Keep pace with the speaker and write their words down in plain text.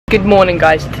Good morning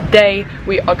guys, today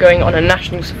we are going on a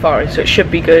national safari, so it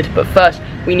should be good, but first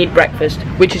we need breakfast,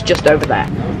 which is just over there.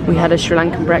 We had a Sri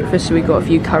Lankan breakfast, so we got a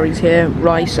few curries here,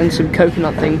 rice and some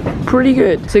coconut thing, pretty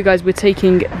good. So guys, we're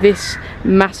taking this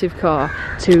massive car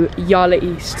to Yala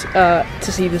East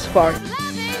to see the safari.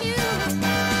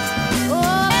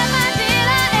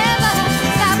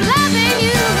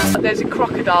 There's a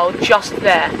crocodile just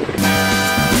there.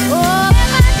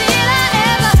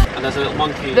 And there's a little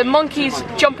monkey. The monkey's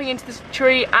jumping into this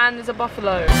tree, and there's a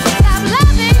buffalo.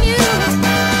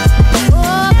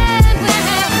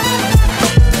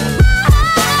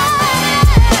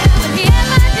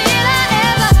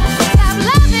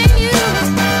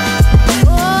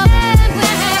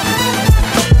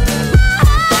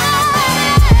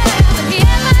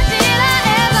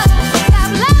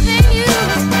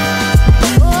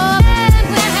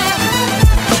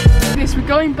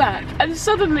 Going back, and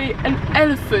suddenly an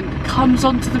elephant comes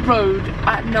onto the road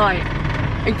at night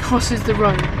and crosses the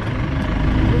road.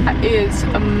 That is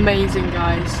amazing,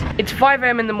 guys. It's 5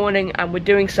 AM in the morning and we're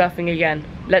doing surfing again.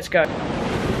 Let's go.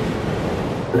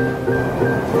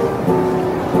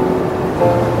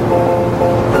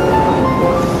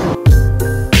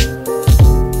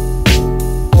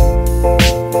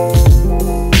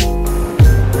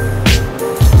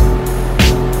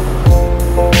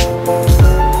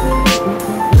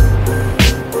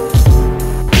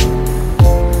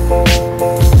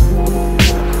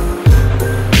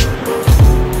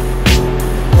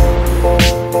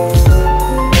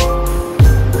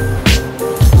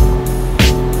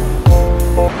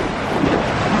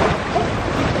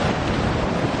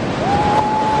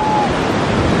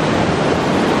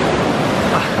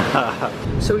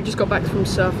 So we just got back from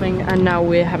surfing and now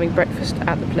we're having breakfast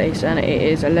at the place, and it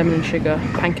is a lemon and sugar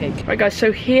pancake. Right guys,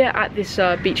 so here at this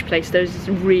beach place there's this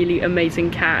really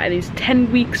amazing cat, and he's 10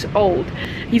 weeks old.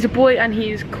 He's a boy and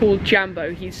he's called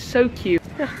Jambo. He's so cute.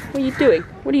 What are you doing?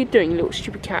 What are you doing, you little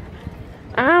stupid cat?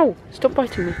 Ow! Stop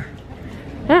biting me.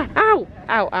 Ah, ow!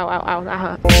 Ow, ow, ow, ow, that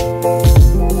hurt.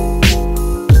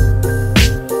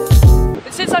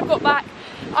 But since I've got back,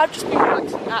 I've just been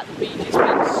relaxing at the beach. It's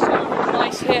been so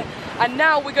nice here. And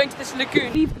now we're going to this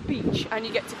lagoon. Leave the beach and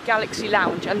you get to Galaxy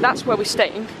Lounge, and that's where we're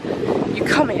staying. You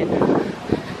come in,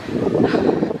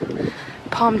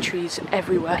 palm trees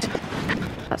everywhere.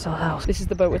 That's our house. This is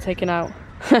the boat we're taking out.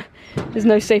 There's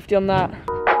no safety on that.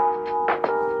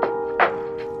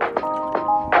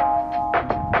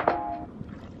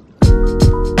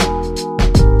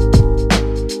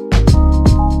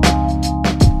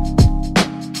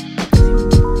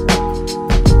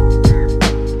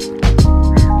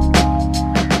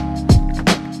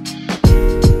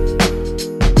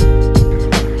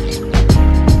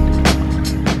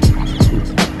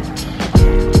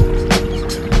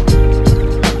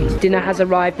 Dinner has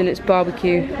arrived and it's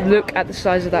barbecue. Look at the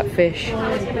size of that fish.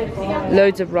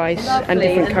 Loads of rice and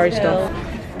different curry stuff.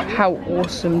 How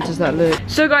awesome does that look?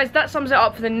 So guys, that sums it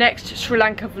up for the next Sri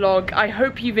Lanka vlog. I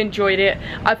hope you've enjoyed it.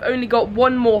 I've only got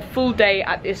one more full day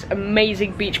at this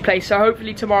amazing beach place, so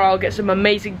hopefully tomorrow I'll get some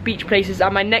amazing beach places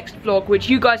at my next vlog, which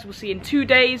you guys will see in 2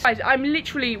 days. Guys, I'm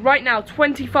literally right now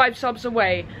 25 subs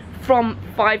away from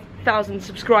 5,000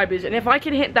 subscribers, and if I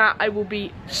can hit that, I will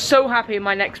be so happy in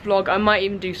my next vlog. I might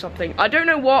even do something. I don't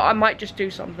know what, I might just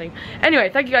do something. Anyway,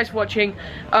 thank you guys for watching.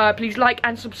 Please like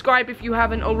and subscribe if you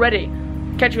haven't already.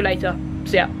 Catch you later.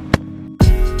 See ya.